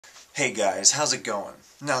Hey guys, how's it going?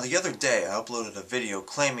 Now the other day I uploaded a video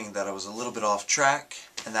claiming that I was a little bit off track,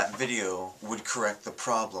 and that video would correct the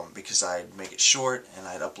problem because I'd make it short and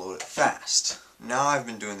I'd upload it fast. Now I've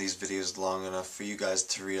been doing these videos long enough for you guys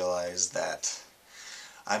to realize that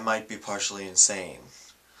I might be partially insane.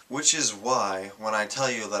 Which is why, when I tell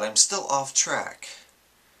you that I'm still off track,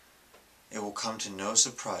 it will come to no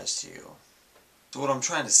surprise to you. So what I'm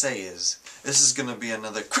trying to say is, this is gonna be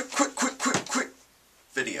another quick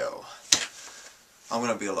video. I'm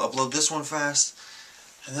gonna be able to upload this one fast,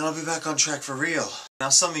 and then I'll be back on track for real. Now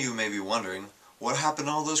some of you may be wondering, what happened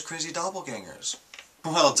to all those crazy doppelgangers?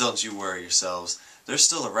 Well, don't you worry yourselves, they're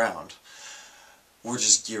still around. We're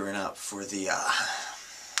just gearing up for the,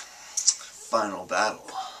 final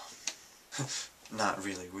battle. Not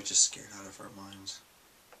really, we're just scared out of our minds.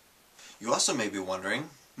 You also may be wondering,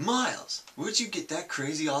 Myles, where'd you get that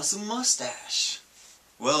crazy awesome mustache?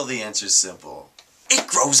 Well, the answer's simple. It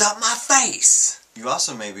grows out my face! You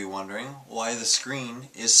also may be wondering why the screen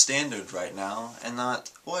is standard right now and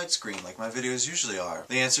not widescreen like my videos usually are.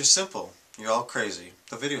 The answer's simple. You're all crazy.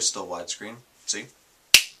 The video's still widescreen. See?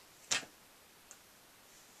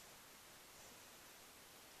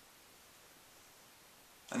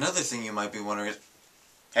 Another thing you might be wondering is,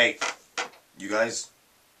 hey, you guys,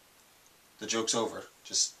 the joke's over.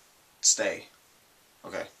 Just stay.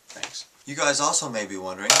 Okay, thanks. You guys also may be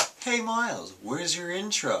wondering, hey Myles, where's your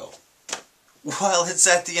intro? Well, it's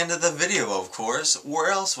at the end of the video, of course.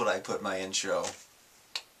 Where else would I put my intro?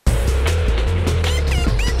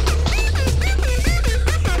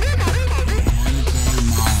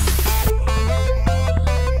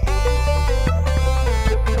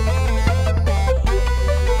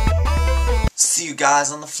 See you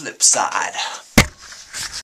guys on the flip side.